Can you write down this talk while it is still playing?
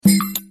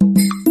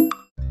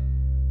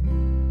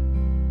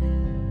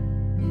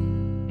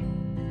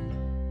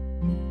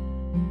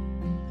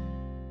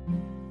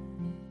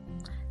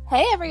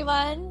Hey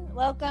everyone,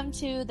 welcome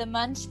to the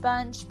Munch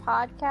Bunch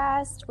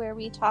podcast where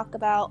we talk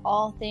about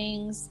all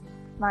things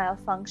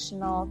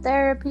myofunctional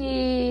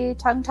therapy,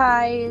 tongue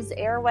ties,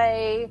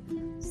 airway,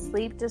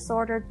 sleep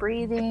disordered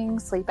breathing,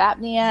 sleep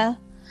apnea.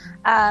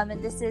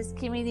 And this is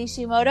Kimi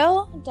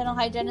Nishimoto, dental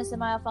hygienist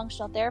and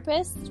myofunctional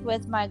therapist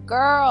with my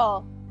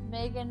girl,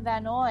 Megan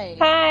Vanoy.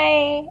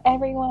 Hi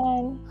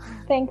everyone.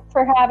 Thanks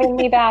for having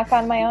me back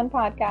on my own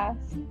podcast.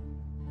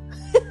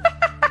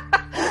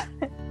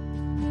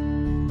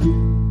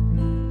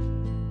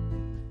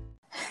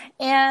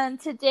 And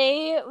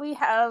today we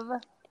have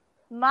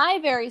my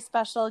very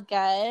special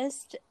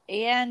guest,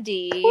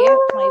 Andy,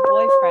 Woo! My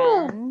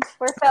boyfriend.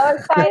 We're so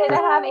excited to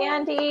have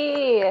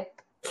Andy.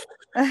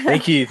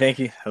 Thank you.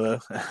 Hello.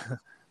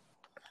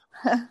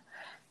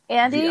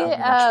 Andy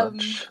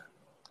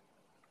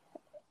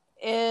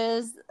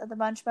is the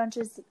Munch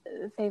Bunch's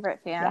favorite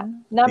fan. Yeah.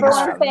 Number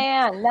one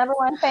fan. Number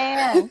one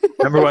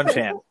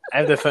fan. I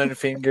have the phone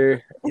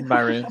finger in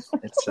my room.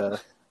 It's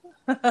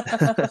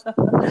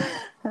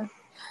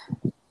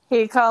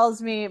He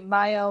calls me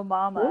Myo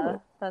Mama.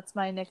 Ooh. That's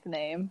my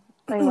nickname.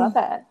 I love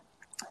it.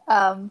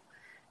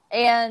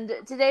 And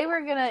today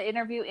we're going to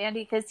interview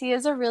Andy because he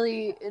has a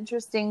really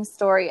interesting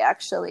story,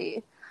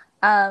 actually.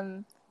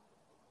 On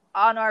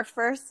our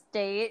first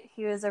date,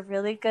 he was a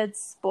really good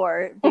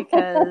sport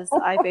because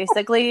I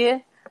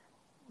basically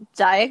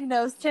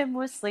diagnosed him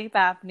with sleep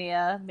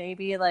apnea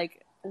maybe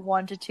like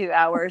 1 to 2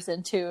 hours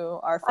into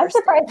our first I'm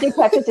surprised you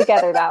kept it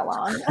together that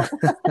long.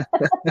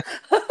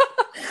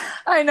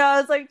 I know, I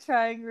was like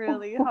trying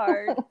really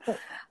hard.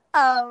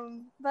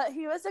 But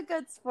he was a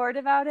good sport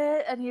about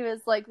it, and he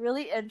was like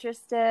really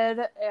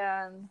interested,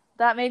 and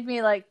that made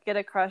me like get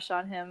a crush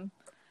on him.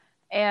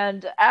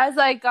 And as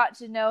I got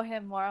to know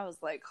him more, I was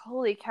like,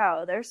 holy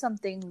cow, there's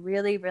something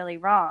really, really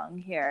wrong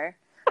here.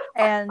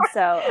 And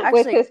so actually,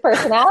 with his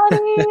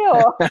personality?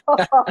 Or...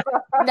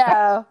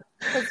 No,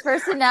 his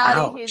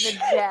personality, ouch. He's a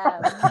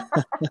gem.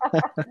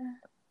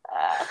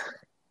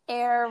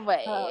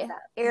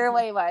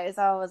 Airway wise,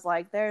 I was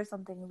like, there's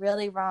something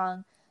really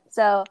wrong.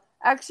 So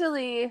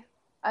actually,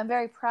 I'm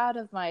very proud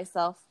of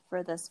myself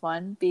for this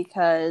one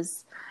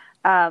because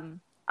I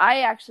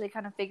actually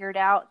kind of figured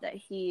out that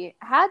he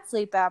had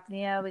sleep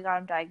apnea. We got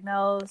him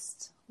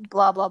diagnosed,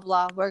 blah, blah,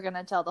 blah. We're going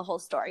to tell the whole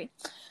story.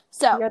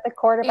 So you're the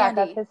quarterback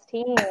Andy. Of his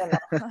team.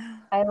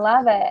 I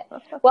love it.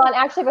 Well, and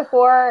actually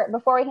before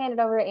we hand it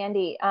over to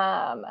Andy,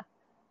 part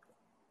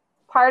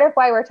of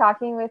why we're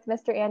talking with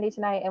Mr. Andy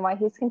tonight and why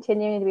he's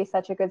continuing to be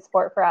such a good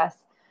sport for us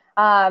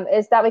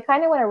is that we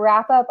kind of want to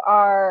wrap up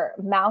our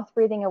Mouth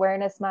Breathing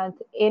Awareness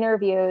Month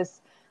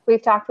interviews.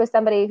 We've talked with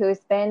somebody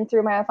who's been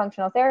through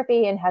myofunctional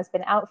therapy and has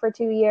been out for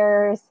 2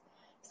 years,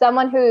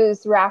 someone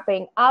who's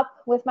wrapping up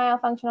with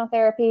myofunctional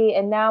therapy,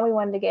 and now we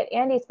wanted to get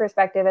Andy's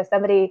perspective as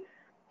somebody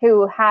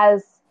who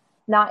has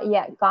not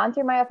yet gone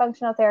through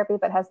myofunctional therapy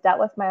but has dealt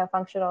with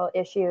myofunctional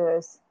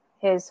issues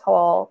his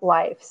whole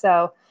life.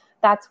 So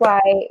that's why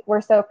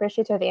we're so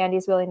appreciative that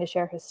Andy's willing to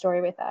share his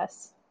story with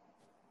us.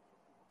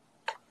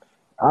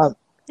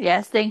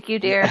 Yes, thank you,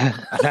 dear.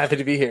 I'm happy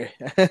to be here.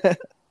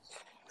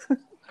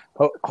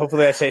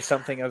 Hopefully I say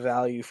something of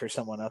value for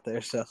someone out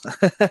there. So,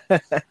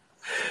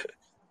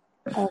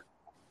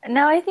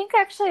 no, I think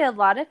actually a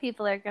lot of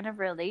people are going to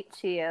relate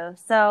to you.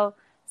 So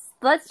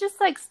let's just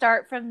like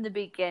start from the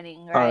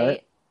beginning,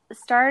 right?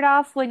 Start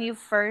off when you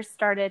first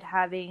started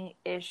having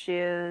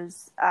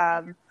issues,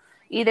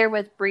 either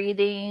with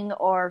breathing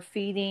or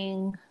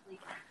feeding,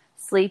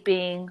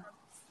 sleeping,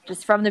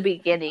 just from the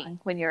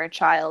beginning when you're a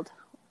child.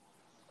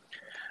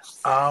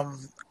 I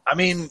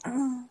mean,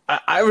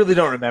 I really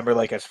don't remember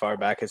like as far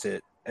back as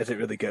it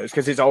really goes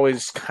because it's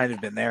always kind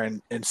of been there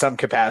in some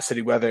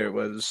capacity, whether it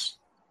was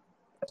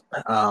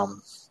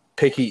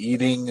picky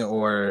eating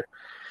or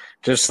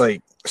just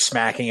like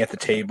smacking at the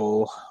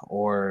table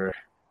or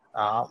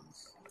I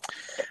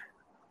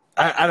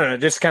don't know,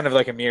 just kind of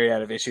like a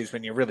myriad of issues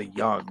when you're really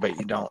young, but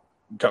you don't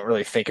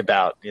really think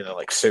about,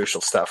 like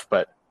social stuff.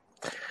 But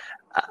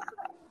I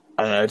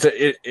don't know,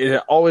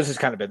 it always has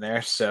kind of been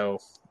there. So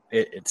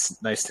it's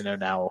nice to know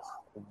now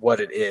what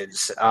it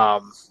is.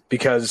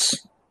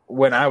 Because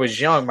when I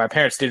was young, my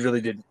parents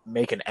did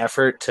make an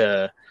effort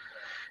to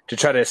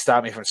try to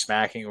stop me from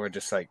smacking or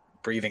just like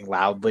breathing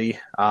loudly,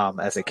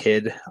 as a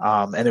kid.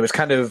 And it was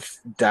kind of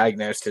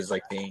diagnosed as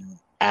like being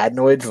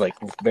adenoids, like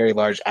very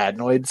large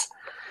adenoids.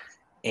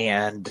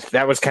 And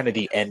that was kind of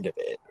the end of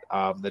it.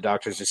 The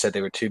doctors just said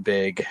they were too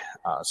big,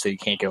 so you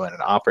can't go in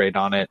and operate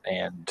on it,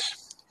 and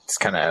just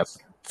kind of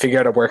figure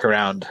out a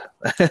workaround.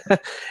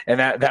 And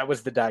that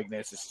was the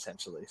diagnosis,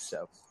 essentially.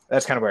 So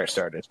that's kind of where it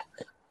started.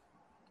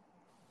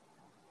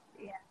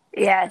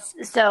 Yes.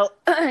 So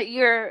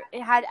you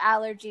had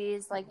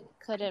allergies, like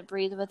couldn't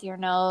breathe with your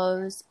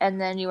nose, and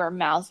then you were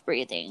mouth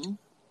breathing.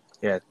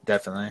 Yeah,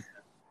 definitely.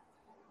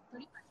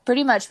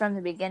 Pretty much from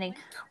the beginning.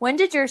 When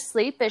did your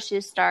sleep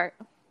issues start?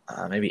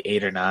 Maybe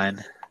 8 or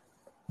 9.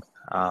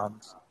 I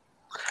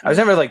was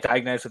never like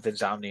diagnosed with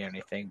insomnia or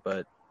anything,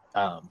 but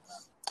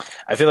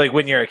I I feel like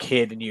when you're a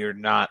kid and you're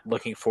not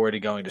looking forward to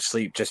going to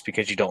sleep just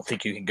because you don't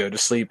think you can go to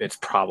sleep, it's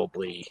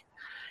probably,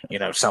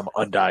 some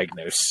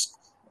undiagnosed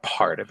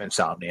part of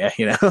insomnia,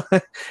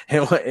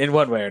 in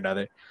one way or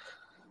another.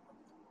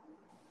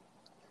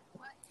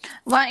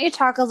 Why don't you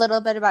talk a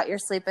little bit about your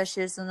sleep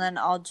issues and then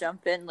I'll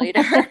jump in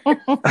later.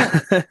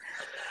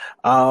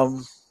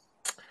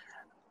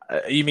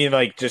 You mean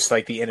like just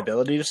like the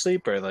inability to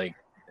sleep or like?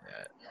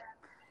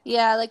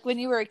 Yeah, like when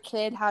you were a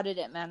kid, how did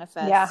it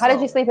manifest? Yeah, how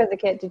did you sleep as a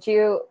kid? Did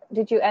you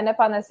end up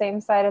on the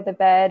same side of the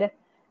bed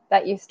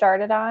that you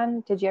started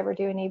on? Did you ever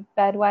do any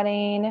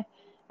bedwetting?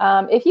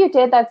 If you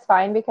did, that's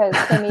fine because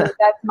Kimmy,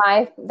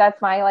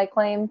 that's my like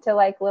claim to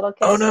like little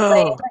kids. Oh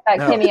no,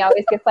 Kimmy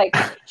always gets like,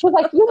 she's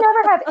like, you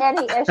never have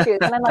any issues,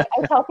 and I'm like,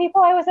 I tell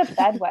people I was a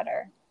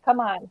bedwetter. Come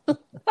on.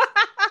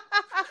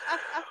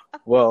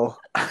 Well,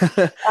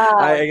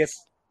 I guess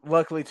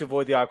luckily to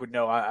avoid the awkward,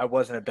 no, I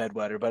wasn't a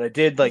bedwetter, but I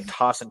did like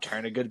toss and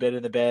turn a good bit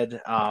in the bed,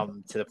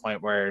 to the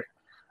point where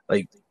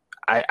like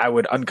I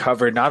would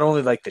uncover not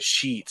only like the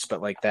sheets,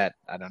 but like that,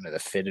 I don't know, the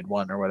fitted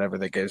one or whatever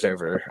that goes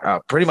over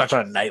pretty much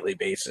on a nightly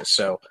basis.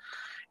 So,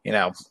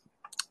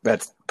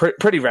 that's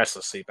pretty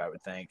restless sleep, I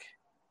would think.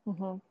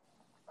 Mm-hmm.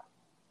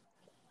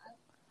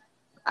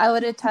 I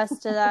would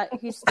attest to that.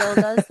 He still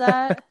does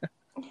that.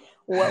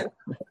 Whoa.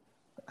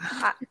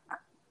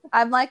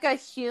 I'm like a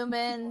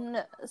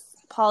human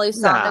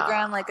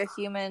polysonogram, like a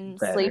human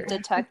sleep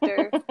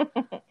detector.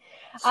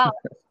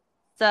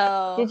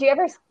 So, did you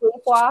ever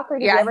sleepwalk or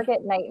did you ever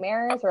get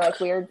nightmares or like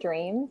weird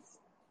dreams?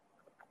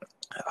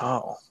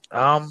 Oh,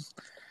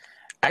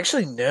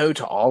 actually no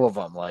to all of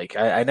them. Like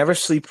I never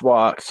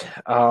sleepwalked.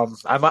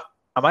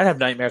 I might have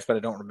nightmares, but I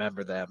don't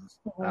remember them.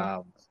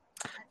 Mm-hmm.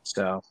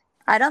 So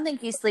I don't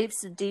think he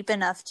sleeps deep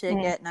enough to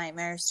get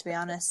nightmares, to be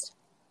honest.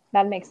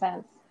 That makes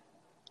sense.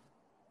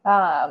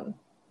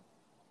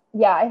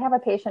 Yeah, I have a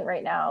patient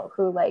right now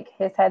who like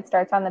his head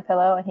starts on the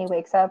pillow and he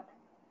wakes up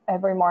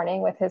every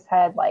morning with his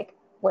head like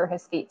where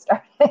his feet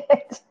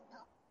started.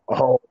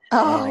 Oh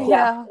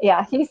yeah.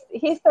 Yeah.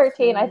 He's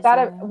 13. I've got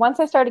it. Once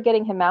I started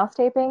getting him mouth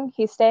taping,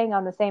 he's staying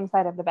on the same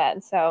side of the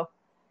bed. So,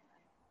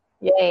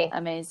 yay!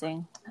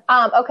 Amazing.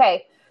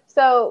 Okay,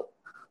 so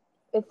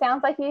it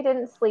sounds like you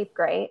didn't sleep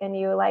great, and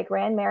you like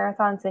ran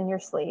marathons in your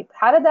sleep.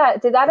 Did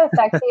that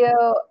affect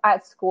you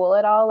at school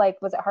at all?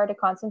 Like, was it hard to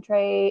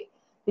concentrate?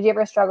 Did you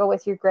ever struggle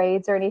with your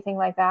grades or anything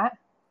like that?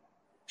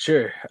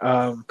 Sure.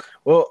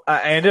 Well,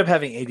 I ended up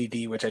having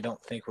ADD, which I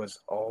don't think was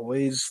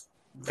always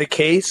the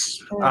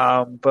case.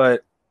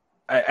 But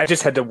I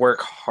just had to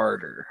work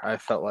harder. I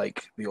felt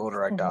like the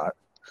older I got.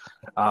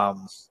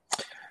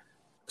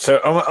 So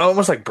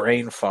almost like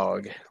brain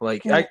fog.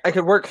 Like I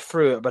could work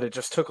through it, but it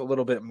just took a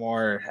little bit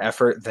more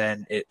effort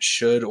than it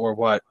should or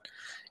what,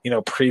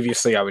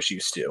 previously I was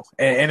used to.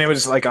 And it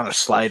was like on a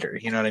slider,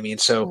 you know what I mean?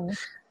 So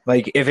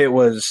like if it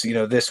was,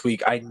 this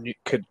week,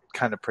 could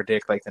kind of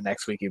predict like the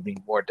next week it'd be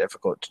more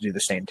difficult to do the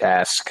same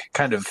task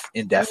kind of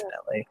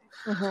indefinitely.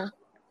 Mm-hmm.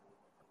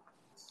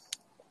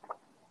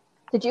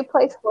 Did you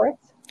play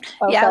sports?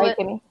 Oh, yeah, sorry,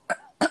 Kimmy.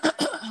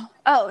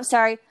 Oh,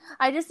 sorry.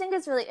 I just think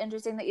it's really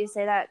interesting that you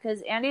say that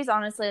because Andy's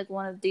honestly like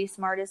one of the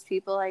smartest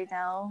people I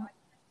know.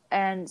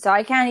 And so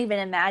I can't even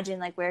imagine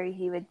like where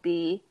he would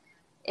be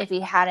if he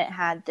hadn't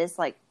had this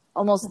like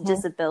almost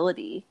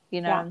disability.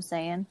 You know what I'm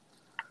saying?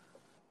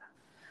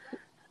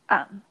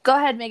 Go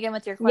ahead, Megan,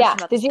 with your question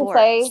about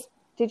sports.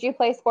 Did you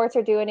play sports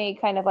or do any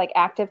kind of like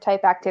active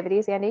type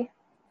activities, Andy?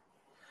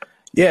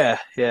 Yeah.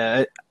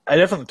 I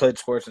definitely played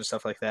sports and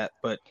stuff like that,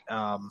 but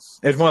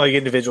it was more like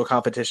individual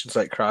competitions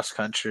like cross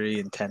country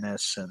and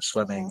tennis and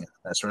swimming,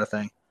 that sort of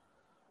thing.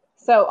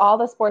 So all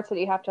the sports that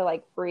you have to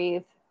like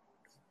breathe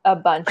a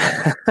bunch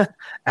of.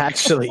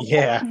 Actually,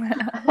 yeah.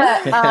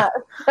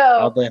 So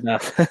oddly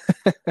enough.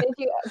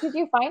 did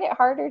you find it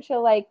harder to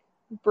like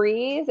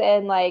breathe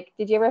and like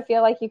did you ever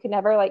feel like you could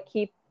never like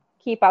keep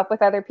up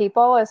with other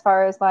people as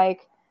far as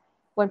like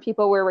when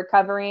people were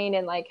recovering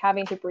and like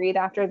having to breathe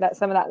after that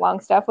some of that long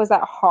stuff? Was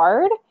that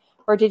hard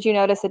or did you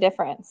notice a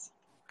difference?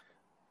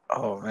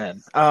 Oh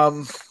man.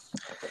 I'm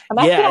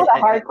asking all the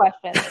hard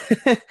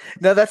questions.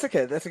 No, that's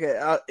okay.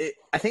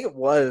 I think it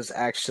was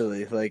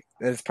actually like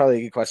that's probably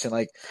a good question.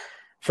 Like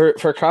for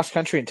cross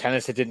country and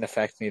tennis, it didn't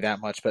affect me that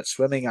much, but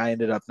swimming, I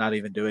ended up not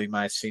even doing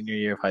my senior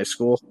year of high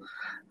school,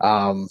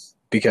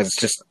 because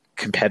just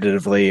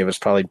competitively, it was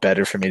probably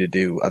better for me to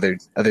do other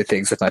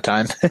things with my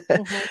time.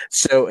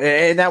 So,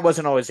 and that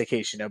wasn't always the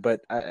case,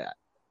 But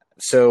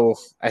so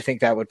I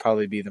think that would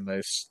probably be the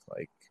most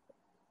like.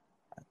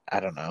 I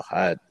don't know.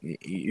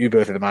 You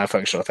both are the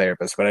myofunctional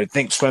therapists, but I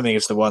think swimming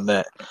is the one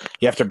that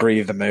you have to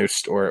breathe the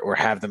most or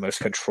have the most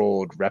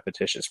controlled,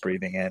 repetitious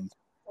breathing in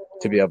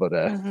to be able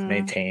to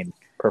maintain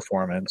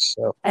performance.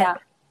 So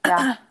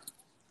yeah.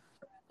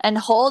 And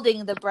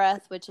holding the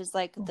breath, which is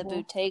like the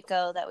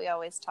buteyko that we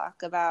always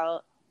talk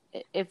about.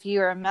 If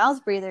you're a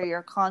mouth breather,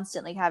 you're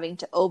constantly having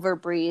to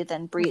overbreathe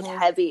and breathe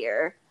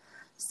heavier.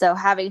 So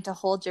having to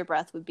hold your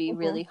breath would be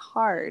really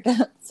hard.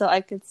 So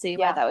I could see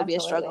why that would be a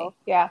struggle.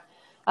 Yeah.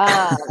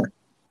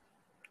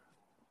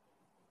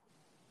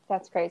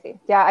 That's crazy.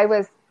 Yeah,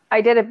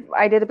 I did a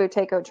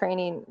Buteyko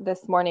training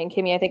this morning,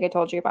 Kimmy. I think I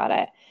told you about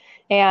it.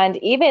 And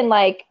even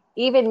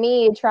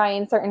me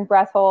trying certain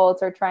breath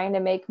holds or trying to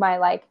make my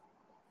like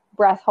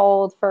breath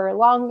hold for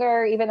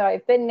longer, even though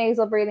I've been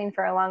nasal breathing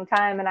for a long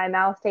time and I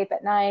mouth tape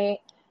at night,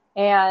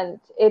 and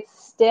it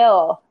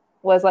still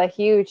was a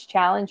huge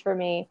challenge for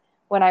me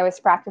when I was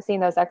practicing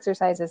those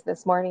exercises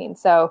this morning.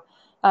 So,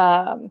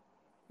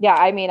 yeah,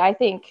 I mean, I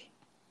think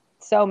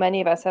so many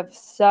of us have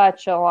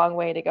such a long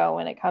way to go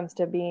when it comes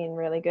to being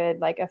really good,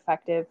 like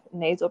effective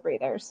nasal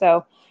breathers.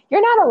 So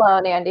you're not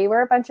alone, Andy.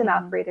 We're a bunch of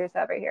mouth breathers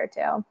over here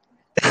too.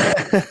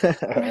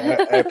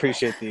 I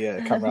appreciate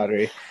the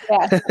camaraderie.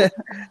 Yeah.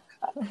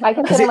 I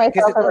consider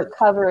myself a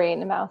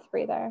recovering mouth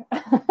breather.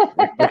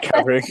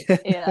 Recovering.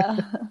 Yeah.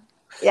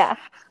 Yeah.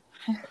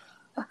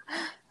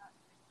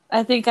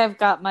 I think I've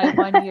got my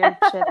 1 year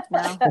chip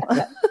now.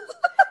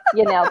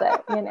 You nailed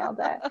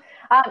it.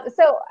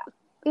 So,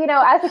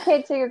 as a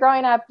kid, so you're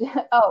growing up.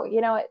 Oh,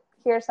 you know what?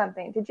 Here's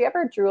something. Did you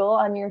ever drool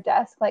on your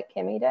desk like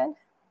Kimmy did?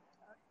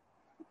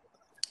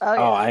 Oh,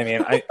 yeah. I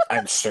mean,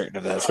 I'm certain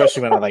of that,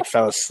 especially when I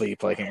fell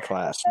asleep in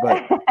class.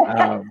 But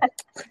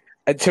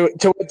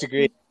to what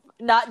degree?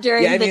 Not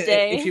during the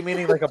day. If you're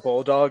meaning like a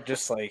bulldog,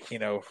 just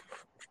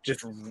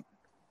just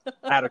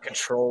out of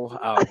control,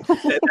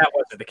 that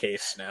wasn't the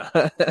case. No.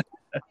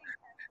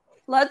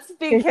 Let's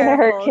be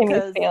careful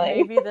because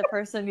maybe the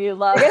person you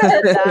love did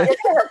that. You're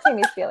gonna hurt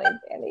Kimmy's feelings,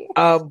 Andy.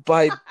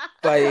 By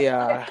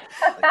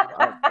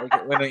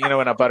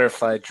when a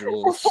butterfly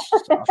drools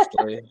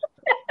softly.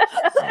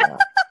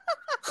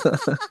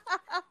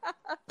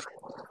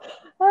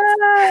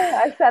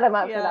 I set him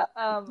up for that.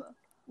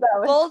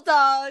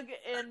 Bulldog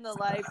in the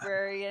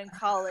library in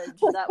college.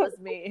 That was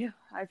me.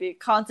 I'd be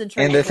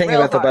concentrating. And the thing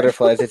about the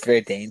butterflies, it's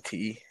very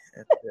dainty.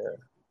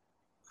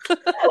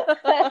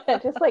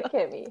 Just like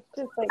Kimmy.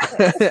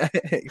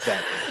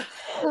 Exactly.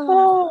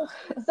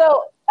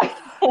 So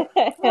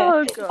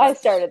I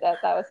started that.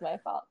 That was my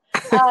fault.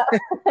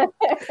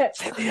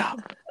 Set me up.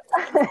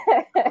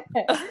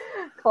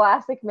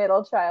 Classic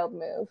middle child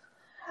move.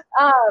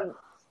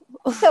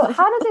 So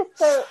how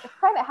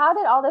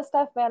did all this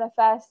stuff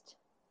manifest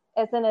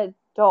as an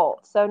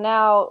adult? So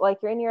now,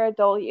 you're in your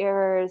adult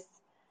years,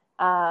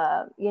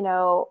 you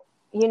know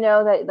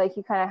that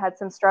you kind of had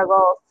some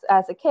struggles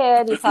as a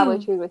kid. You probably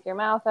chewed with your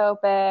mouth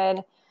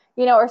open,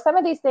 or some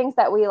of these things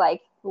that we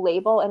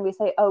label and we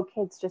say, oh,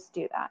 kids just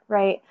do that,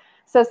 right?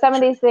 So some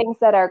of these things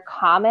that are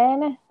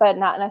common but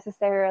not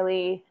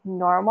necessarily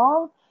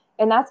normal,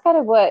 and that's kind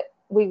of what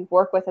we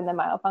work with in the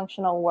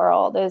myofunctional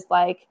world is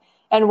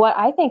and what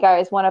I think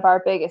is one of our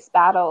biggest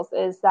battles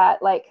is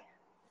that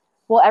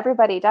well,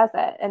 everybody does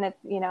it, and it's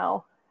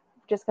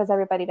just because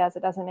everybody does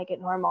it doesn't make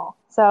it normal.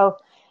 So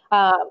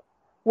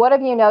what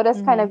have you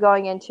noticed kind of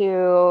going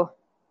into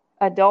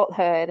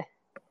adulthood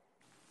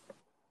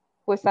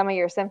with some of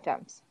your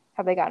symptoms?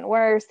 Have they gotten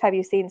worse? Have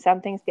you seen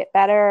some things get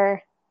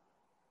better?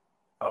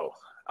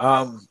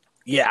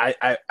 Yeah,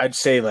 I'd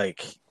say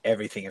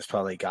everything has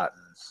probably gotten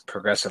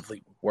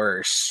progressively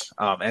worse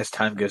as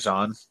time goes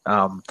on.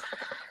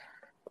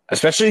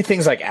 Especially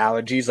things like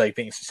allergies,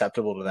 being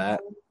susceptible to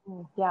that.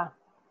 Yeah.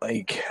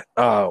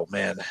 Oh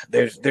man,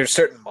 there's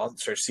certain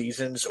months or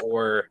seasons,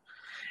 or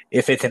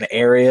if it's an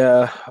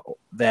area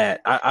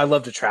that I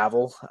love to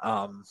travel,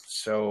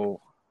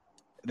 so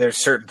there's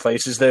certain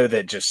places though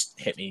that just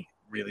hit me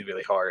really,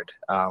 really hard.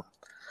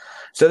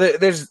 So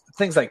there's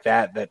things like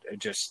that are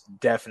just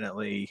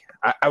definitely,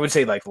 I would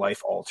say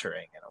life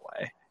altering in a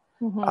way.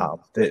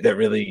 That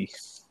really,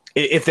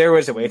 if there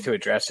was a way to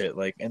address it,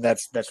 and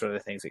that's one of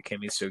the things that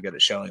Kimmy's so good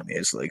at showing me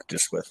is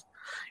just with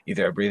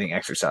either a breathing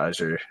exercise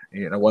or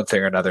one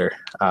thing or another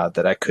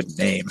that I couldn't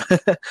name.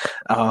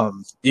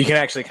 You can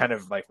actually kind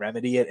of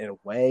remedy it in a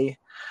way,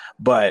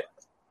 but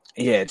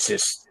yeah, it's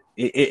just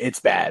it's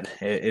bad.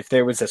 If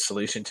there was a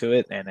solution to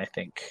it, and I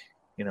think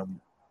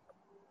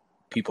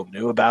people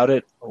knew about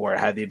it or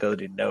had the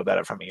ability to know about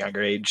it from a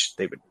younger age,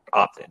 they would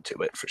opt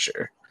into it for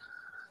sure.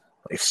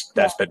 At least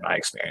that's been my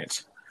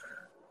experience.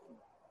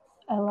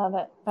 I love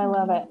it.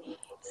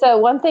 So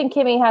one thing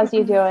Kimmy has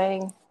you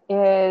doing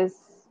is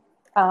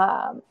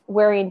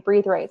wearing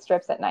breathe right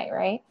strips at night,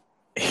 right?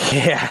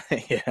 Yeah.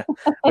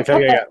 Looks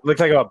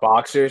like I'm a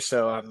boxer,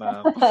 so I'm.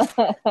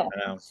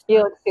 You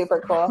look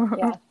super cool.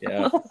 Yeah.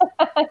 Yeah.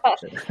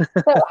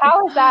 So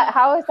how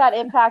has that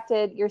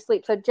impacted your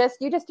sleep? So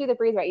you just do the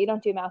breathe right. You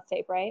don't do mouth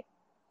tape, right?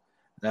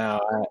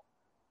 No.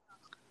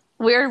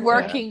 We're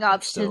working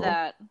up to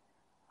that.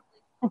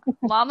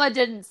 Mama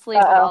didn't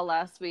sleep at all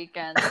last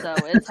weekend, so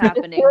it's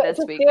happening this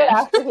weekend. Do it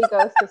after he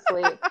goes to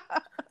sleep.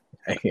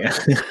 Yeah.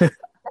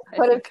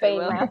 Put a face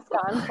mask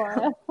on for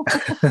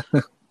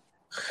him.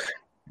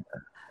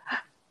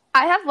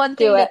 I have one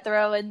thing to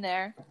throw in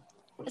there.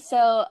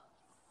 So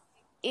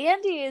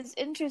Andy is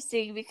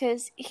interesting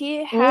because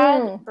he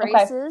had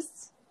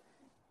braces.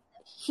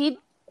 Okay.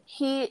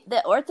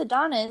 The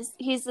orthodontist,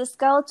 he's the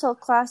skeletal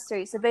class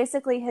 3. So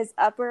basically his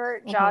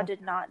upper jaw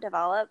did not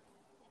develop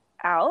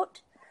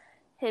out.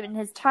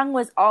 His tongue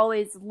was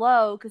always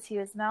low because he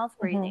was mouth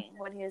breathing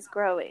when he was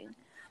growing.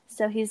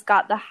 So he's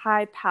got the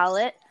high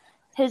palate.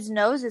 his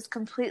nose is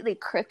completely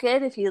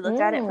crooked if you look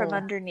at it from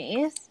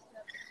underneath.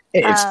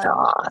 It's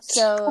not.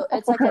 So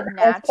it's like a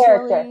That's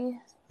character.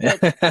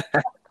 naturally.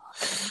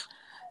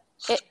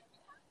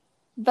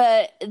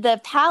 But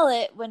the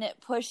palate, when it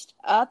pushed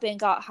up and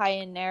got high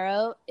and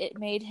narrow, it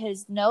made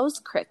his nose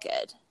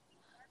crooked.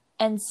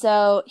 And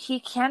so he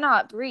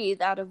cannot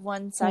breathe out of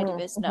one side of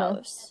his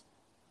nose.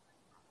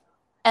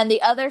 And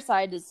the other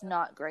side is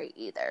not great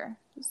either.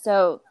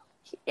 So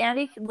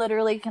Andy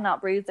literally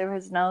cannot breathe through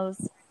his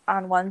nose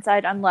on one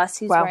side unless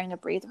he's wearing a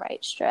breathe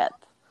right strip.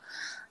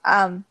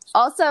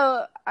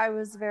 Also, I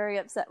was very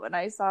upset when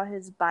I saw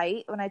his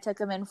bite when I took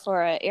him in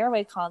for an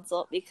airway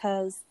consult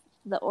because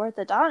the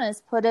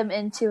orthodontist put him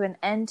into an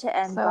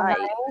end-to-end bite.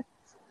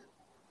 Nice.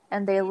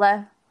 And they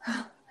left.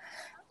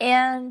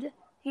 And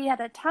he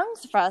had a tongue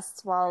thrust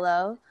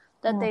swallow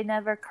that they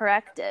never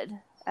corrected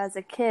as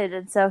a kid.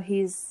 And so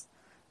he's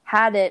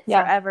had it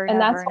forever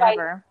and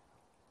ever.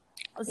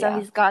 So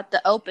he's got the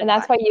open. And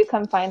that's why you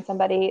come find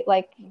somebody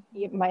like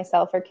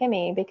myself or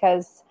Kimmy,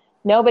 because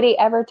nobody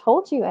ever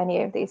told you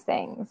any of these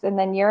things. And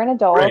then you're an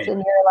adult and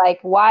you're like,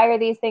 why are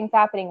these things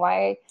happening?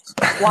 Why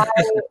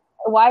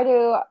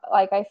do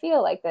I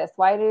feel like this?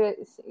 Why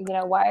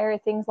are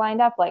things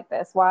lined up like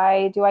this?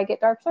 Why do I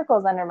get dark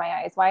circles under my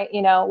eyes? Why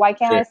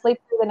can't I sleep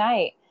through the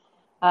night?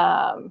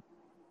 And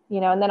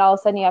then all of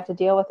a sudden you have to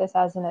deal with this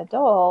as an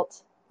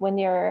adult when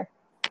you're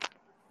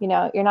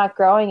not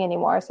growing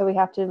anymore. So we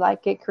have to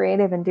get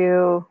creative and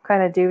do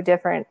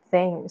different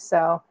things.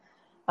 So,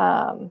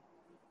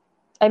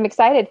 I'm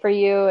excited for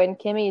you and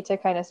Kimmy to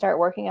kind of start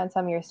working on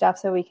some of your stuff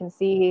so we can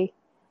see,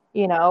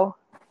 you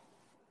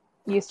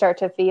start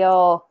to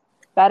feel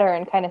better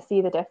and kind of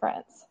see the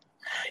difference.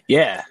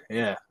 Yeah.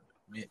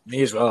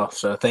 Me as well.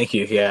 So thank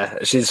you. Yeah.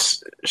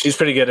 She's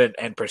pretty good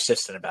and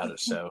persistent about it.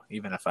 So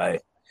even if I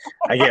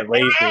get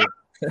lazy.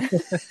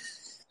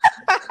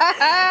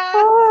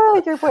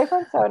 Your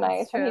boyfriend's so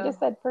nice. And he just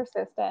said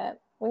persistent.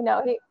 We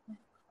know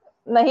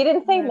he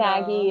didn't say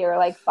naggy or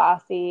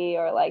bossy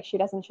or she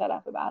doesn't shut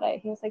up about it.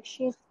 He was like,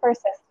 she's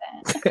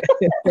persistent.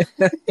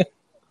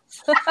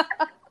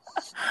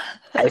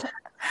 I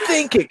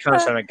think it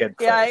comes from a good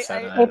place.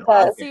 It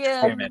does.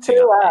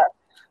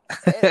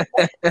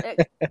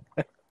 It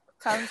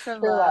comes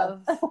from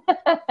love.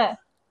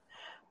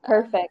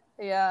 Perfect.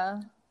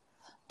 Yeah.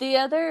 The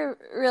other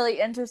really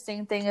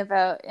interesting thing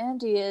about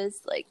Andy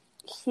is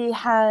he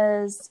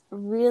has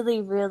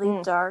really,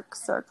 really dark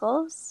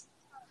circles.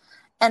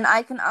 And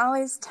I can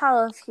always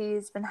tell if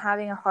he's been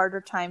having a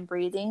harder time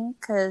breathing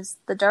because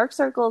the dark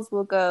circles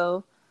will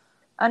go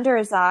under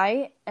his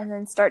eye and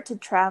then start to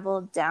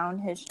travel down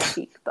his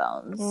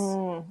cheekbones.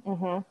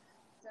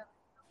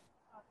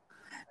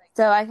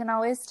 So I can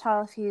always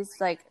tell if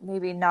he's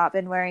maybe not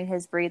been wearing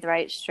his breathe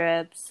right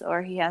strips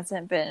or he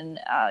hasn't been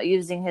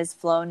using his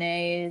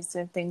Flonase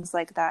or things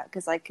like that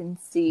because I can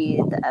see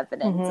the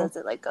evidence as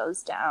it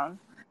goes down.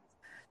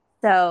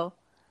 So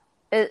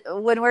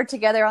when we're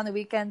together on the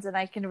weekends and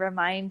I can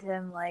remind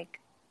him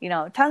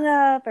tongue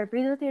up or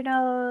breathe with your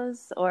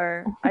nose,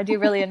 or I do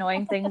really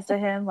annoying things to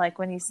him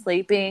when he's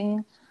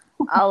sleeping,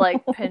 I'll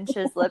pinch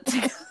his lip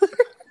together.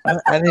 I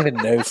didn't even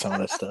know some of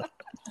this stuff.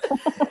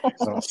 I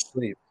was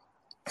asleep.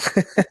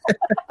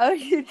 Oh,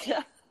 you do?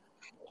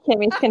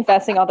 Kimmy's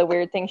confessing all the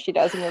weird things she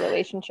does in your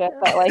relationship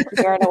that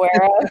you aren't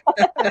aware of.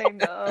 I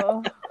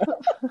know.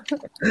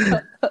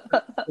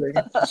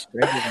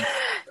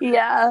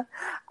 Yeah.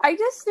 I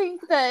just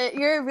think that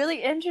you're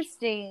really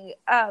interesting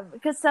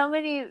because so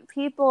many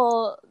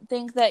people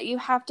think that you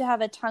have to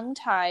have a tongue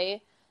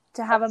tie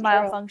to have a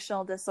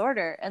myofunctional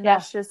disorder, and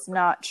that's just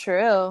not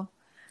true.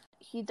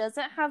 He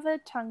doesn't have a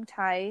tongue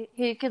tie.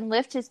 He can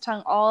lift his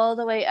tongue all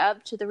the way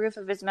up to the roof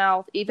of his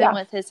mouth, even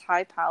with his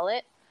high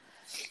palate.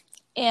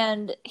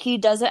 And he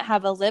doesn't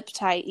have a lip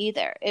tie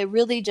either. It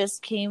really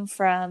just came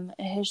from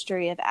a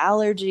history of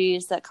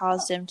allergies that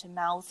caused him to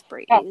mouth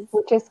breathe. Yeah,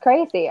 which is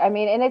crazy. I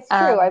mean, and it's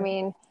true. I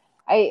mean,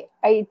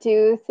 I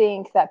do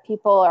think that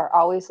people are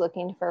always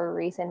looking for a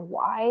reason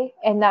why.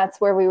 And that's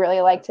where we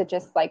really like to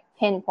just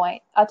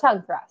pinpoint a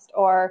tongue thrust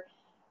or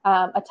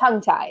a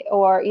tongue tie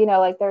or,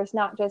 there's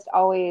not just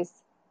always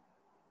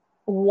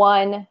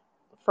one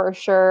for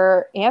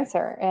sure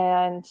answer.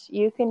 And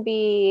you can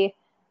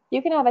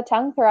have a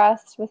tongue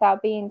thrust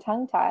without being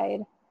tongue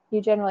tied.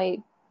 You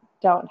generally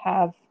don't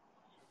have,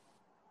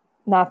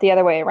 not the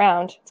other way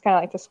around. It's kind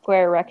of like the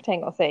square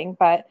rectangle thing,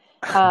 but,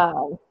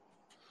 I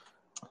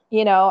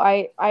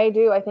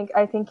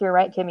think you're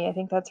right, Kimmy. I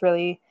think that's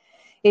really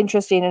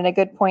interesting and a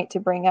good point to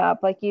bring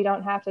up. You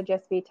don't have to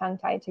just be tongue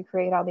tied to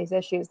create all these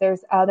issues.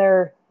 There's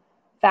other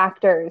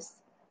factors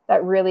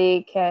that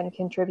really can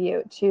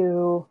contribute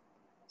to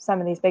some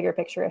of these bigger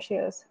picture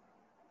issues.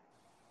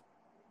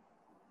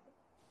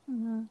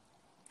 Mm-hmm.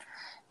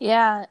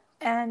 Yeah.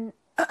 And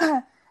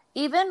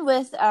even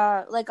with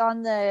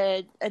on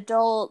the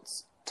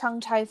adult tongue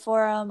tie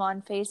forum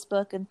on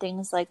Facebook and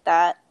things like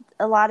that,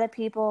 a lot of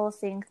people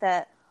think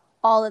that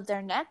all of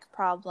their neck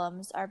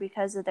problems are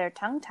because of their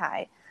tongue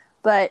tie.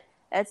 But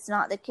it's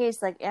not the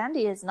case. Like,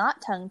 Andy is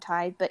not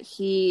tongue-tied, but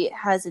he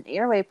has an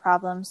airway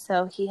problem,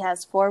 so he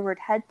has forward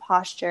head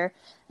posture,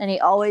 and he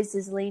always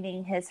is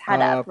leaning his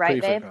head up, right,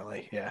 pretty babe?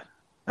 frequently, yeah.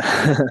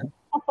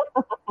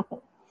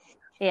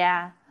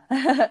 Yeah.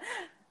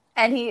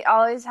 And he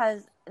always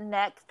has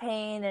neck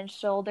pain and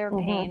shoulder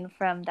pain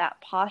from that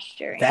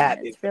posturing. That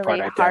and is it's the really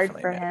part I hard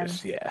definitely for him.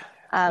 noticed. Yeah,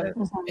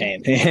 Mhm.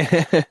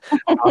 pain.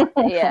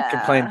 I'll Yeah.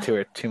 complain to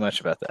her too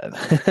much about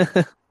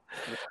that.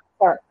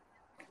 Sure.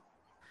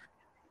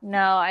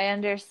 No, I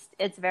understand.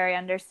 It's very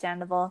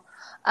understandable.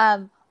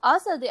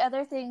 Also, the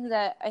other thing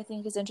that I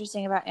think is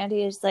interesting about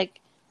Andy is,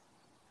 like,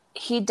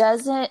 he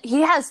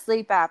has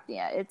sleep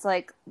apnea. It's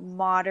like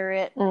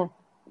moderate,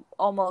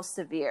 almost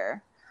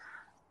severe.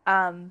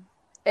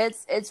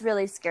 It's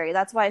really scary.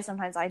 That's why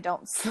sometimes I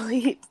don't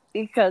sleep,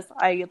 because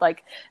I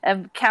like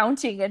am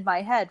counting in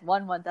my head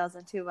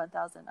 1,000, 2,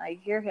 1,000. I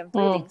hear him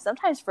breathing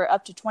sometimes for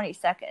up to 20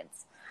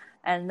 seconds,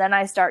 and then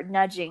I start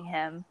nudging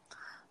him.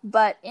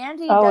 But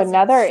Andy doesn't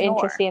another snore.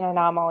 interesting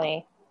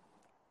anomaly.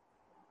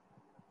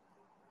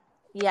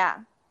 Yeah.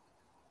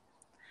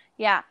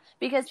 Yeah,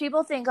 because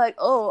people think, like,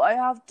 oh, I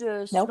have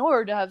to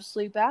snore to have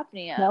sleep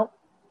apnea. Nope.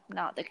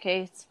 Not the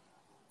case.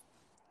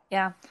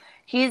 Yeah.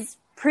 He's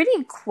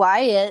pretty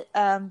quiet,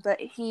 but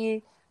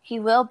he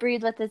will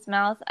breathe with his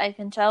mouth. I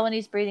can tell when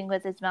he's breathing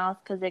with his mouth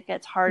because it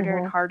gets harder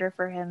and harder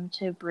for him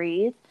to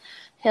breathe.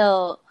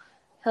 He'll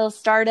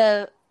start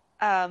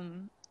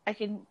I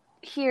can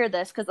hear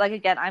this because, like,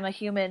 again, I'm a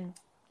human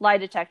lie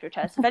detector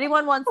test. If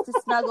anyone wants to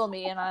snuggle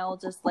me, and I'll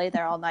just lay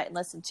there all night and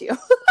listen to you.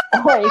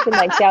 Or you can,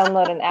 like,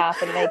 download an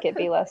app and make it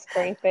be less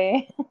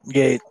creepy.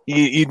 Yeah,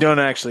 you don't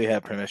actually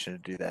have permission to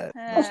do that.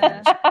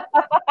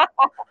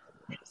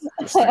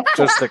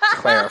 Just to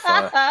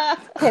clarify.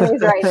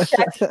 Timmy's writing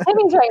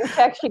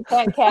checks she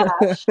can't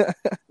cash.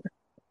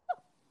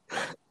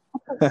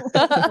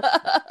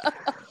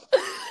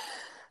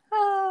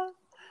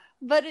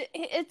 But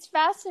it's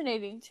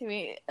fascinating to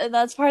me, and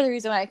that's part of the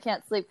reason why I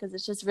can't sleep, because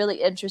it's just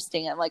really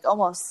interesting. I'm like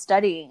almost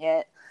studying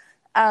it.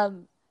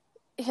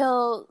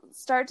 He'll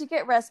start to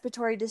get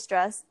respiratory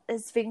distress.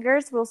 His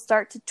fingers will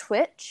start to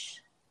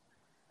twitch,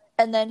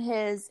 and then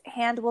his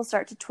hand will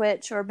start to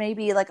twitch, or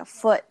maybe like a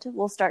foot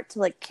will start to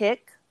like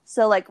kick.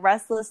 So, like,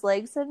 restless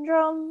leg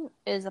syndrome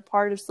is a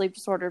part of sleep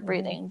disordered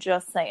breathing,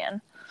 just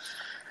saying.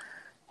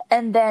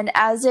 And then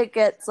as it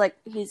gets, like,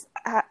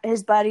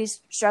 his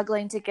body's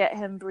struggling to get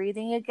him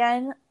breathing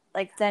again,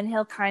 like, then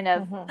he'll kind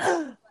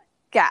of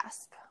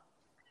gasp.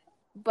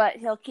 But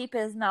he'll keep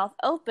his mouth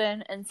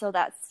open, and so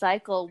that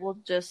cycle will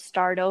just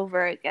start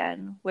over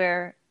again,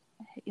 where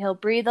he'll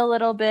breathe a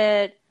little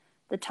bit,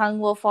 the tongue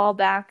will fall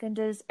back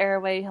into his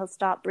airway, he'll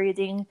stop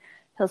breathing,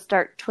 he'll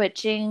start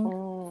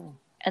twitching,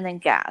 and then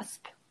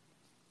gasp.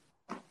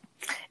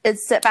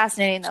 It's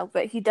fascinating, though,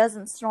 but he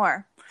doesn't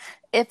snore.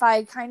 If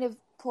I kind of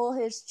pull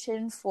his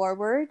chin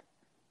forward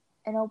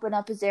and open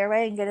up his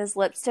airway and get his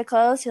lips to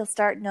close, he'll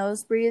start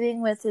nose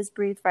breathing with his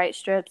breathe right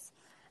strips,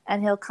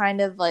 and he'll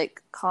kind of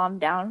like calm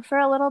down for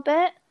a little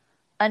bit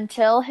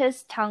until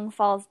his tongue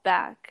falls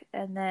back,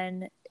 and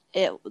then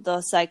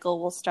the cycle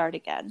will start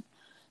again.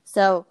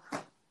 So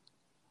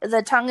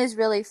the tongue is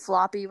really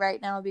floppy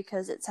right now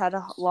because it's had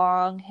a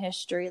long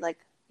history, like,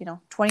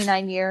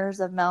 29 years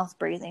of mouth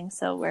breathing.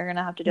 So we're going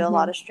to have to do a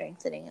lot of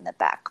strengthening in the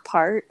back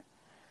part.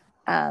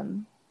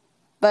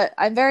 But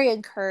I'm very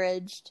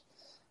encouraged.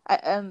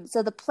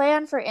 So the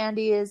plan for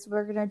Andy is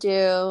we're going to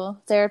do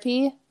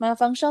therapy,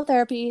 myofunctional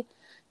therapy,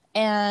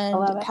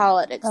 and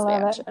palate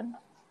expansion.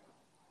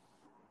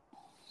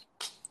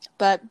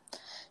 But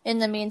in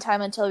the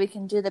meantime, until we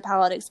can do the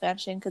palate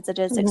expansion, because it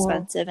is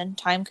expensive and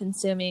time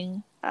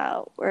consuming,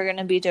 we're going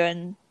to be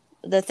doing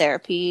the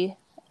therapy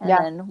and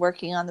then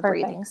working on the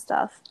breathing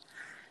stuff.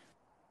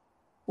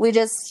 We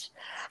just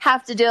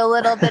have to do a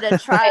little bit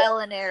of trial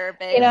and error,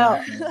 babe.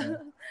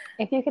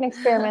 If you can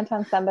experiment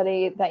on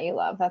somebody that you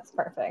love, that's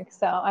perfect.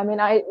 So, I mean,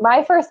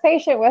 my first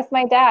patient was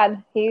my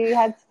dad. He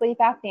had sleep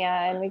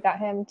apnea, and we got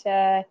him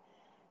to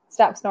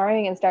stop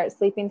snoring and start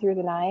sleeping through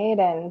the night.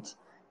 And,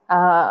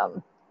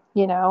 that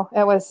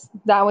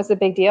was a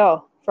big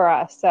deal for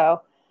us.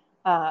 So,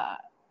 I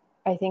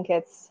think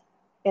it's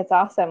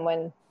awesome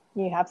when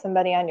you have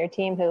somebody on your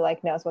team who,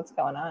 like, knows what's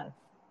going on.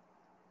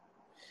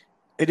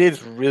 It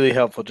is really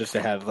helpful just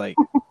to have, like,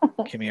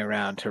 Kimmy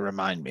around to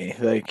remind me.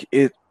 Like,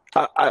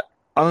 I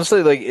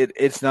honestly, like,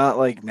 it's not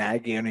like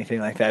nagging or anything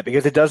like that,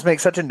 because it does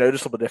make such a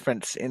noticeable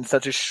difference in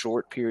such a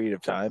short period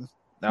of time.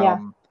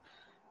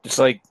 Just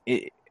like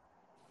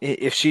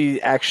if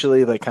she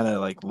actually, like, kind of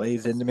like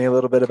lays into me a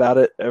little bit about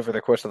it over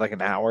the course of like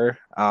an hour,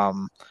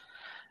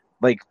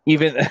 like,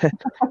 even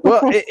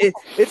well,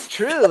 it's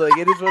true. Like,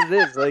 it is what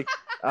it is. Like,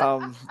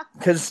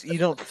 because you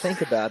don't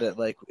think about it.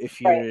 Like,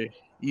 if you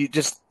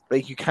just,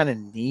 like, you kind of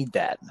need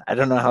that. I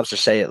don't know how else to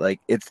say it. Like,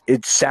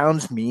 it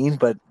sounds mean,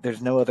 but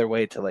there's no other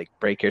way to, like,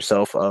 break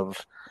yourself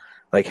of,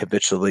 like,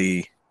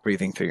 habitually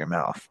breathing through your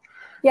mouth.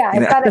 Yeah,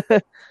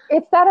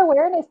 it's that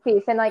awareness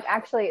piece. And, like,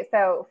 actually,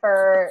 so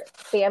for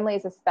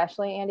families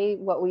especially, Andy,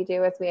 what we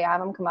do is we have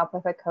them come up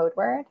with a code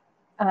word.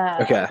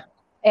 Okay.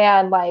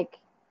 And, like,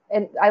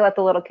 and I let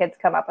the little kids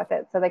come up with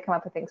it. So they come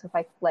up with things with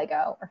like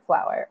Lego or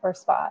flower or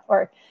spot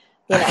or,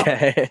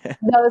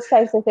 those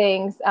types of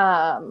things.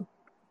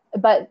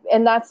 But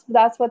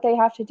that's what they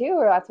have to do,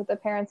 or that's what the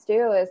parents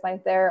do, is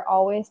like they're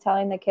always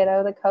telling the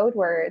kiddo the code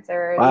words,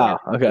 or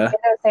the kiddo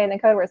saying the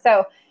code words.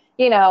 So,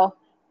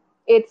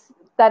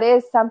 that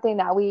is something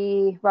that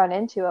we run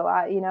into a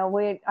lot.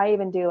 I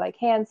even do like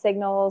hand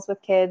signals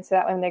with kids, so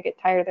that when they get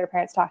tired of their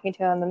parents talking to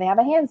them, then they have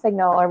a hand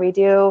signal. Or we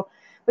do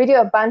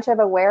a bunch of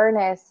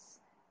awareness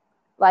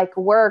like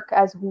work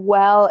as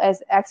well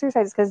as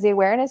exercises, because the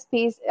awareness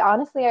piece,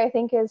 honestly, I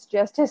think is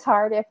just as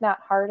hard, if not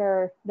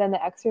harder, than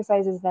the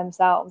exercises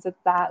themselves.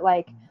 It's that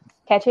like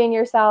catching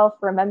yourself,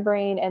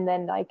 remembering, and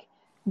then like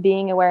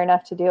being aware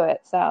enough to do it.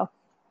 So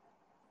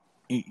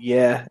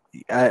yeah,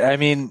 I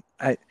mean,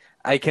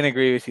 I can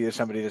agree with you as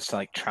somebody that's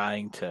like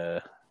trying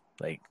to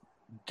like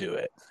do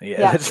it.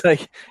 Yeah. It's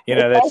like,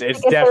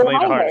 it's definitely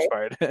the hardest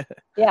part.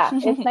 Yeah.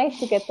 It's nice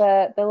to get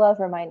the love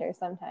reminder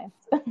sometimes.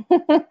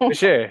 For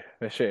sure.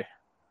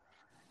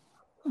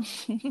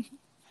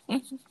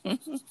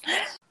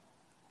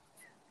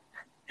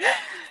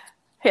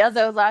 Yeah,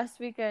 though last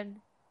weekend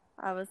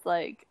I was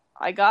like,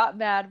 I got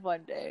mad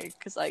one day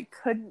because I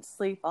couldn't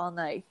sleep all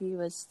night. He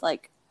was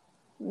like,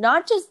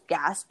 not just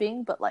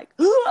gasping, but like,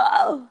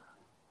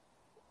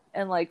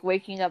 and like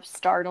waking up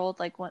startled.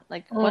 Like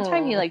one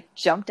time he like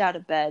jumped out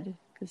of bed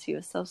because he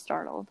was so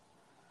startled.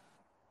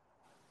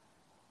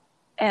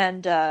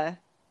 And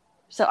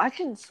so I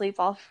couldn't sleep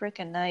all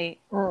freaking night.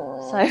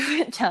 So I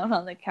went down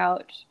on the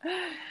couch,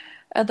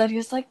 and then he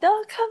was like,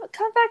 "No,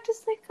 come back to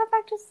sleep, come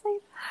back to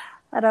sleep."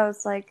 And I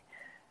was like,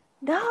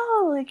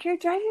 "No, like you're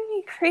driving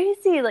me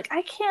crazy. Like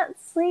I can't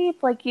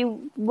sleep. Like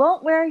you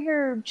won't wear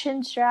your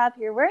chin strap.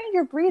 You're wearing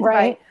your breathe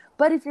right.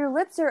 But if your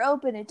lips are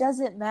open, it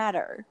doesn't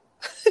matter."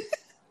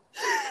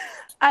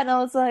 And I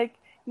was like,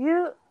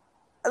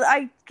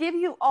 I give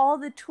you all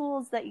the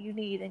tools that you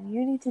need, and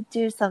you need to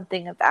do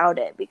something about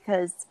it,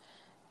 because,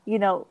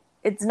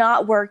 it's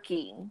not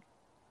working.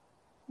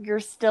 You're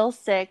still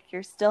sick.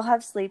 You still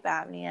have sleep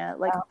apnea.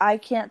 Like, I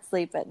can't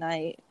sleep at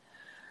night.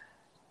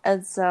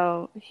 And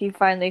so he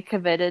finally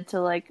committed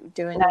to like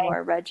doing a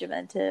more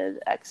regimented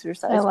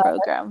exercise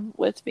program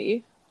with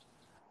me.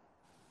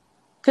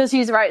 Because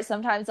he's right.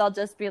 Sometimes I'll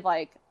just be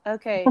like,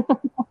 okay,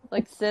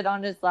 like sit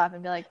on his lap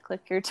and be like,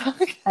 click your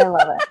tongue. I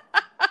love it.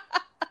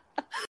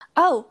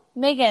 Oh,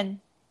 Megan.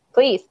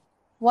 Please.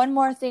 One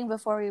more thing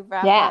before we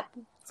wrap up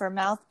for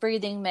Mouth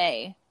Breathing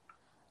May.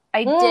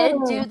 I did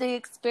do the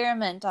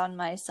experiment on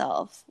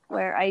myself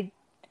where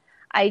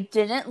I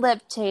didn't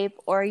lip tape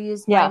or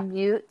use my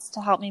mutes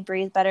to help me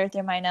breathe better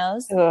through my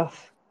nose. Ugh.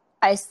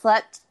 I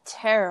slept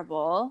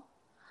terrible.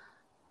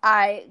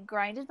 I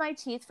grinded my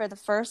teeth for the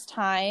first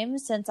time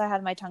since I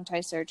had my tongue tie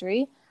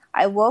surgery.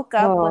 I woke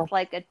up with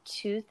like a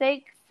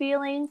toothache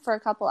feeling for a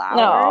couple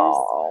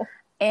hours,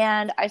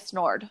 and I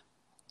snored.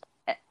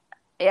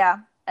 Yeah,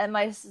 and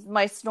my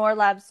snore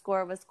lab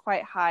score was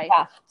quite high.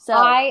 Yeah. So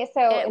in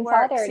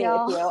solidarity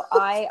with you,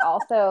 I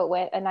also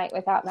went a night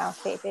without mouth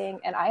taping,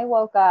 and I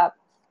woke up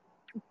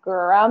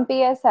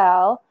grumpy as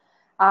hell.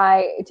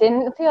 I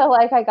didn't feel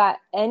like I got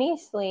any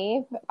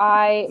sleep.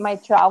 My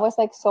jaw was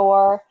like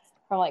sore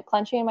from like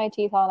clenching my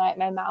teeth all night.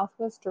 My mouth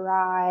was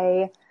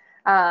dry.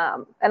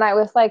 And I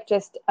was like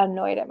just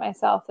annoyed at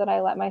myself that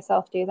I let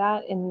myself do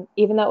that. And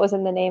even though it was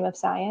in the name of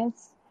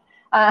science,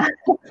 I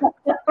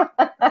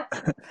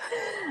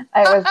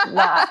was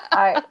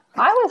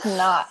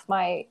not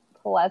my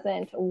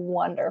pleasant,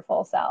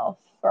 wonderful self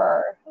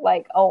for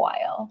like a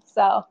while.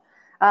 So,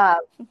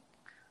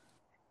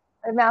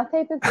 mouth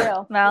tape is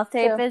real. Mouth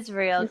tape is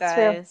real,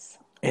 guys.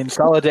 True. In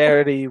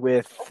solidarity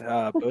with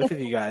both of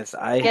you guys,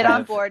 I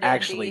have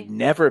actually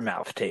never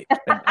mouth taped,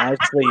 and I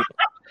sleep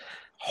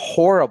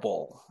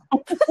horrible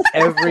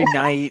every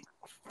night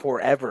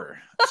forever.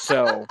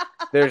 So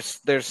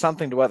there's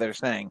something to what they're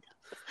saying.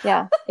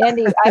 Yeah,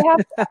 Andy,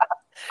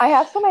 I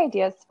have some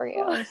ideas for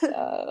you.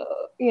 So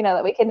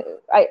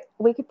that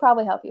we could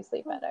probably help you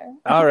sleep better.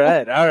 All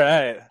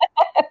right.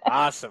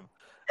 Awesome.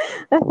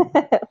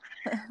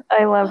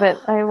 I love it.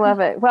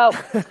 Well,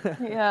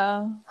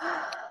 yeah.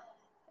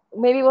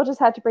 Maybe we'll just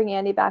have to bring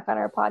Andy back on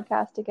our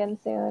podcast again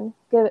soon.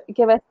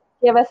 Give us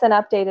an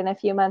update in a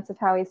few months of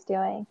how he's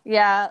doing.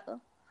 Yeah.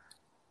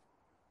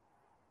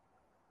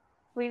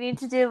 We need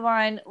to do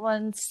one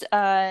once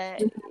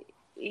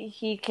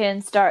he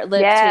can start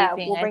lip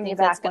taping. I think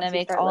that's going to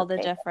make all the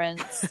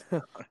difference.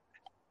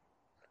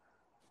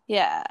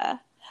 Yeah.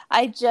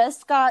 I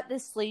just got the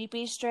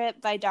Sleepy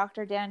Strip by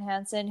Dr. Dan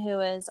Hansen, who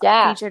was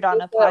featured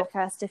on a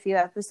podcast a few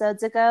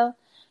episodes ago.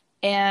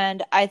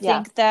 And I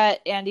think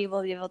that Andy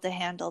will be able to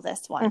handle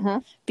this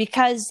one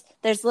because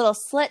there's little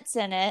slits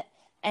in it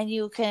and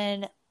you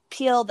can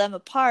peel them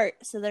apart.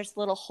 So there's a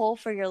little hole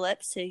for your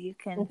lips so you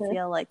can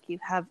feel like you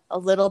have a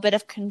little bit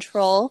of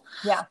control.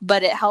 Yeah.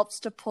 But it helps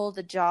to pull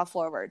the jaw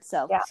forward.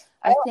 So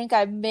I think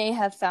I may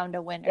have found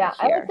a winner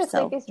here.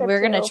 So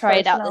we're going to try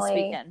it out this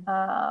weekend.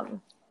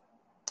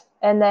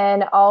 And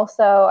then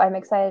also I'm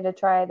excited to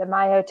try the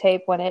Myo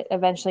tape when it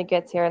eventually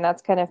gets here. And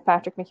that's kind of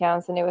Patrick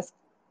McCown's the newest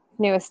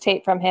newest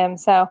tape from him.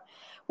 So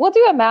we'll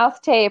do a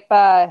mouth tape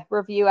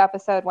review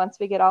episode once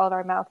we get all of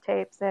our mouth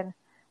tapes, and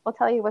we'll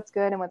tell you what's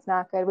good and what's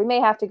not good. We may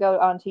have to go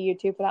onto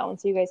YouTube for that one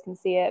so you guys can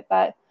see it,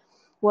 but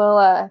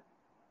we'll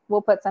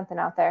put something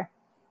out there.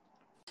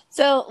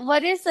 So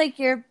what is like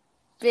your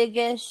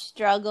biggest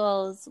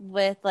struggles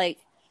with like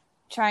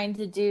trying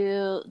to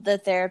do the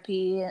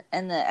therapy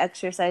and the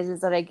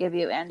exercises that I give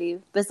you, Andy,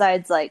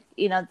 besides like,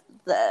 you know,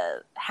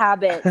 the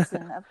habits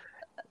and the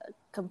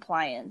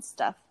compliance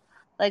stuff?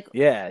 Like,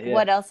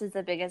 what else is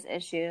the biggest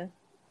issue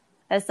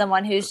as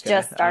someone who's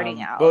just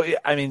starting out? Well,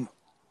 I mean,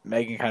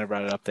 Megan kind of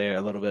brought it up there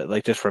a little bit.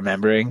 Like, just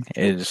remembering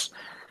is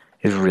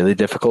really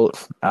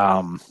difficult.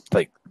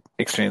 Like,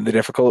 extremely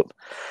difficult.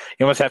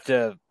 You almost have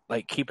to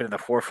like keep it in the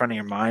forefront of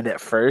your mind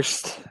at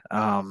first,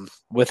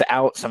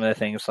 without some of the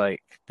things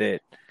like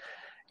that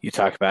you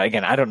talk about.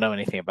 Again, I don't know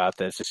anything about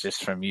this. It's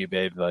just from you,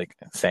 babe, like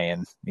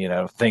saying, you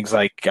know, things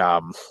like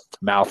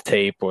mouth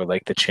tape or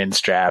like the chin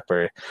strap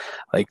or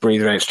like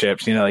breathe right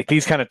strips, you know, like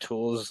these kind of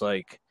tools,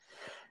 like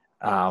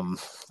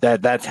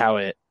that's how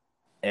it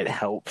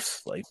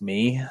helps like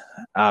me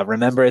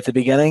remember at the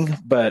beginning.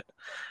 But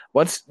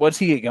once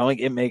you get going,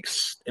 it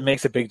makes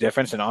a big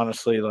difference. And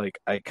honestly, like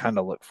I kind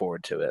of look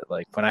forward to it.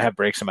 Like when I have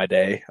breaks in my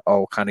day,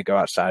 I'll kind of go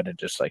outside and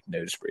just like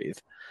nose breathe.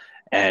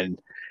 And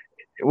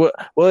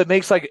well, it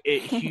makes like a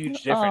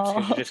huge difference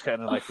because you're just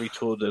kind of like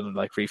retooled and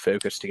like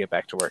refocused to get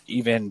back to work.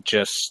 Even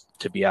just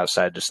to be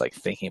outside, just like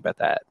thinking about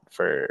that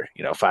for,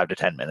 you know, 5 to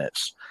 10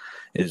 minutes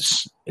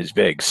is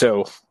big.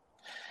 So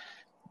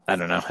I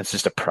don't know. It's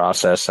just a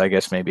process. I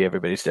guess maybe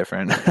everybody's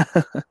different.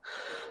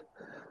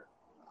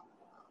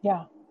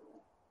 Yeah.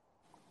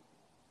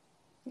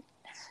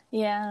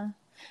 Yeah.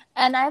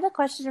 And I have a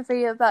question for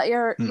you about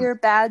your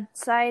bad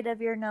side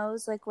of your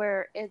nose, like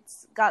where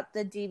it's got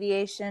the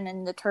deviation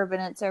and the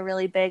turbinates are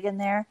really big in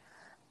there.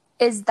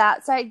 Is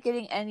that side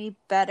getting any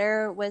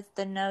better with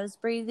the nose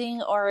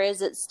breathing, or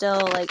is it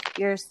still like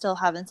you're still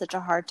having such a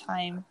hard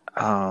time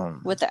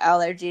with the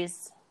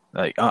allergies?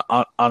 Like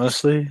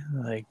honestly,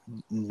 like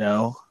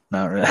no,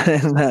 not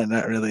really.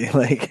 not really.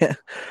 Like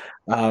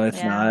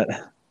it's not.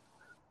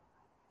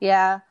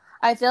 Yeah.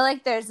 I feel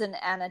like there's an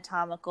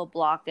anatomical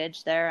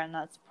blockage there, and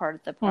that's part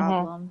of the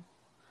problem.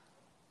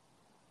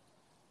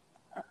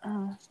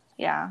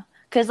 Yeah.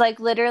 Because, like,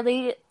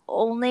 literally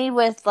only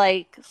with,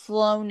 like,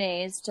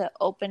 Flonase to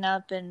open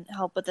up and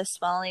help with the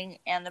swelling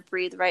and the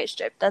breathe right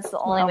strip, that's the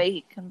only way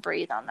he can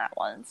breathe on that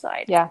one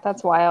side. Yeah,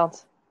 that's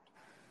wild.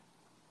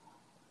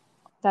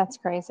 That's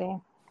crazy.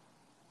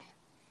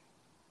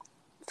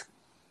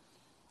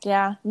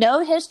 Yeah.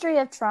 No history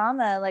of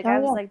trauma. Like, I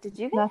was like, did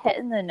you get hit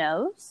in the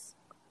nose?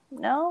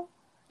 No,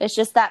 it's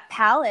just that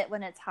palate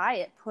when it's high,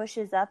 it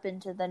pushes up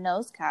into the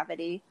nose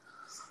cavity.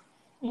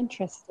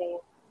 Interesting.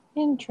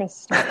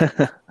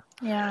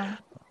 Yeah.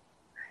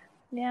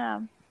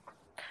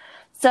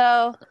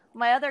 So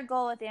my other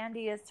goal with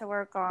Andy is to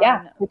work on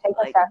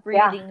like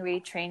breathing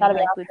retraining,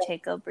 like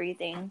Buteyko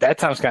breathing. That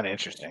sounds kind of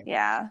interesting.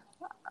 Yeah,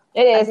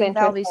 it is interesting.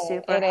 That'll be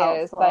super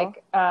helpful. Is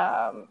like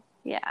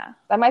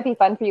that might be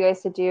fun for you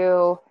guys to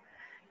do.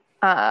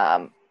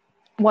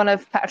 One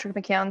of Patrick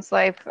McKeown's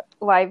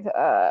live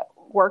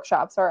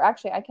workshops, or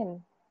actually I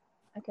can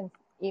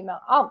email.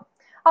 I'll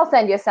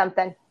send you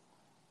something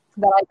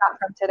that I got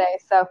from today.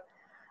 So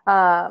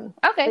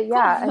okay, cool.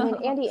 I mean,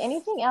 Andy,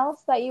 anything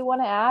else that you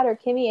want to add, or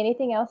Kimmy,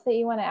 anything else that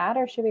you want to add,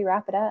 or should we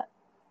wrap it up?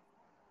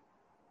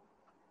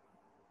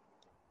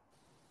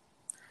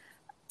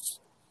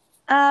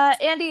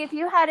 Andy, if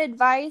you had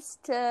advice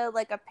to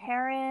like a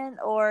parent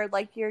or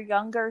like your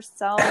younger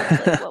self,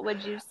 like, what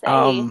would you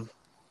say?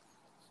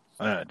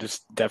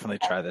 Just definitely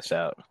try this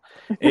out.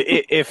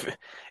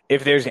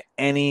 If there's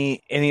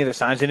any of the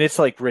signs, and it's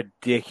like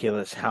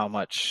ridiculous how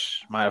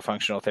much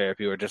myofunctional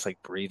therapy or just like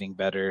breathing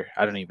better.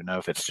 I don't even know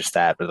if it's just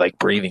that, but like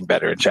breathing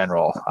better in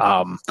general.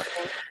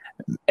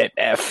 It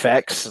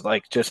affects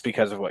like just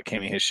because of what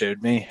Kimmy has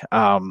showed me.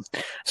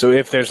 So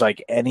if there's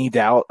like any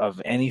doubt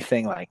of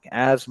anything like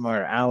asthma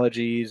or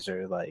allergies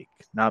or like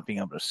not being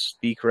able to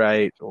speak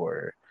right,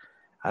 or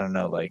I don't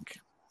know, like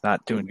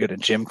not doing good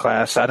in gym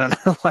class. I don't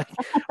know. Like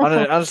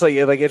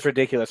honestly, like it's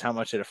ridiculous how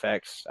much it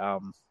affects.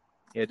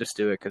 Just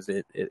do it because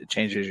it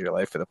changes your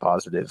life for the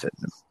positive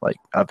in like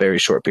a very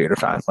short period of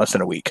time, less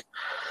than a week.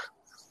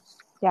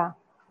 Yeah,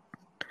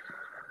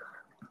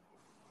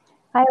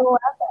 I love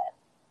it.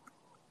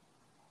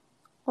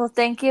 Well,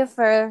 thank you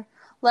for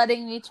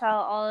letting me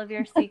tell all of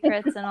your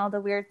secrets and all the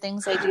weird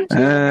things I do to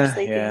you when you're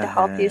sleeping to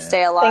help you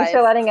stay alive. Thanks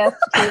for letting us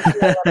tease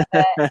you a little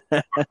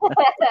bit.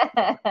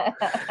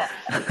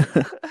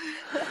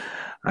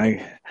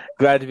 I'm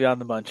glad to be on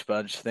the Munch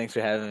Bunch. Thanks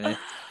for having me.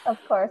 Of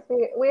course.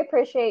 We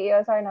appreciate you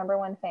as our number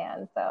one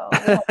fan, so we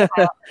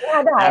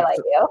had to highlight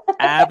you.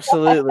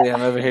 Absolutely.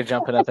 I'm over here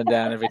jumping up and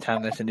down every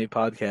time there's a new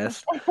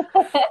podcast.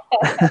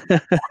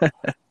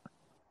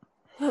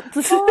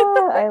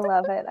 I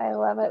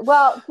love it.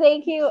 Well,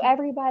 thank you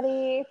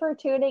everybody for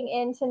tuning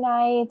in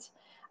tonight.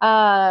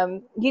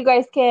 You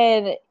guys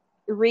can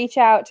reach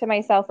out to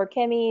myself or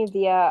Kimmy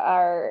via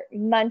our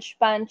Munch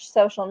Bunch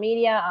social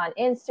media on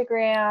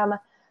Instagram.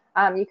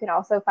 You can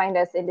also find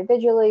us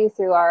individually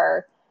through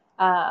our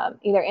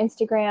either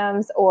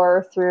Instagrams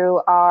or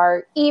through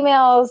our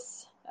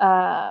emails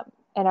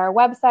and our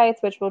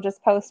websites, which we'll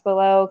just post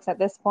below, because at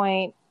this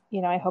point,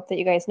 I hope that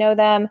you guys know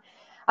them.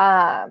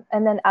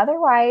 And then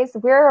otherwise,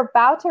 we're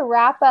about to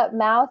wrap up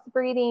mouth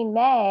breathing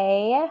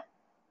May.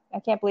 I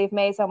can't believe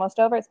May's almost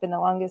over. It's been the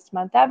longest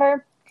month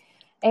ever.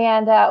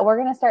 And we're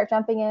going to start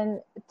jumping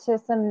into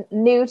some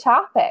new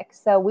topics.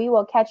 So we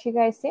will catch you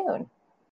guys soon.